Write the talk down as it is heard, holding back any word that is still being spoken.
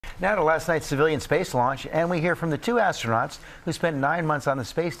Now to last night's civilian space launch, and we hear from the two astronauts who spent 9 months on the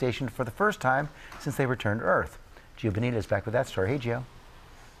space station for the first time since they returned to Earth. Gio Benita is back with that story. Hey, Gio.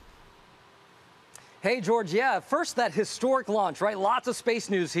 Hey, George. Yeah, first that historic launch, right? Lots of space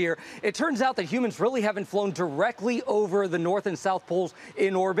news here. It turns out that humans really haven't flown directly over the North and South Poles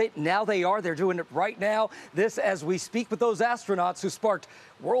in orbit. Now they are. They're doing it right now. This as we speak with those astronauts who sparked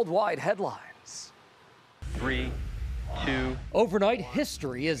worldwide headlines. 3, 2. Overnight,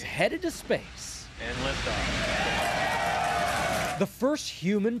 history is headed to space. And liftoff. The first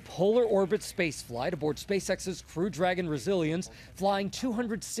human polar orbit space flight aboard SpaceX's Crew Dragon Resilience, flying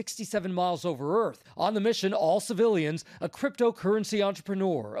 267 miles over Earth. On the mission, all civilians, a cryptocurrency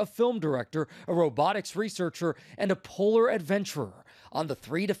entrepreneur, a film director, a robotics researcher, and a polar adventurer. On the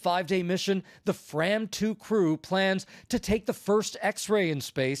 3 to 5 day mission, the Fram-2 crew plans to take the first X-ray in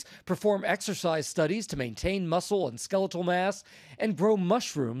space, perform exercise studies to maintain muscle and skeletal mass, and grow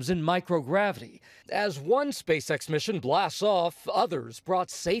mushrooms in microgravity. As one SpaceX mission blasts off, others brought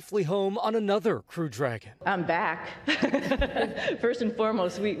safely home on another Crew Dragon. I'm back. First and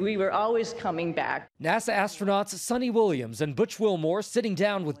foremost, we were always coming back. NASA astronauts Sunny Williams and Butch Wilmore sitting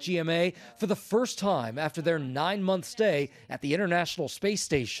down with GMA for the first time after their 9-month stay at the International Space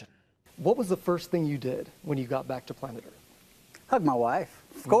Station. What was the first thing you did when you got back to planet Earth? Hug my wife,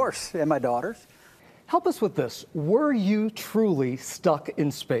 of course, and my daughters. Help us with this. Were you truly stuck in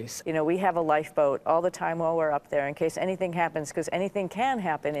space? You know, we have a lifeboat all the time while we're up there in case anything happens, because anything can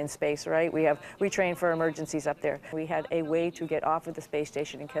happen in space, right? We train for emergencies up there. We had a way to get off of the space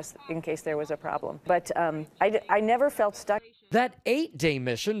station in case there was a problem. But I never felt stuck. That 8-day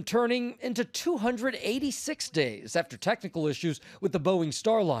mission turning into 286 days after technical issues with the Boeing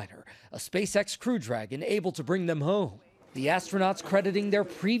Starliner, a SpaceX Crew Dragon able to bring them home. The astronauts crediting their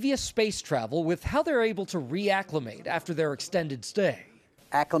previous space travel with how they're able to reacclimate after their extended stay.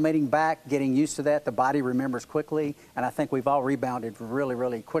 Acclimating back, getting used to that, the body remembers quickly, and I think we've all rebounded really,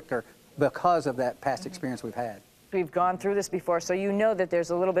 really quicker because of that past experience we've had. We've gone through this before, so you know that there's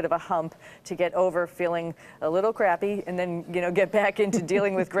a little bit of a hump to get over feeling a little crappy and then, you know, get back into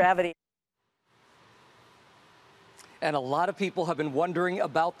dealing with gravity. And a lot of people have been wondering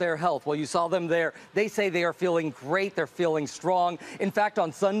about their health. Well, you saw them there. They say they are feeling great. They're feeling strong. In fact,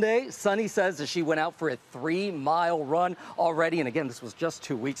 on Sunday, Sunny says that she went out for a 3-mile run already. And again, this was just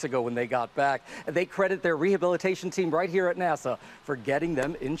 2 weeks ago when they got back. And they credit their rehabilitation team right here at NASA for getting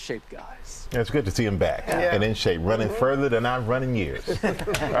them in shape, guys. Yeah, it's good to see them back and in shape, running further than I've run in years.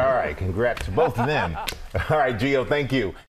 All right, congrats to both of them. All right, Gio, thank you.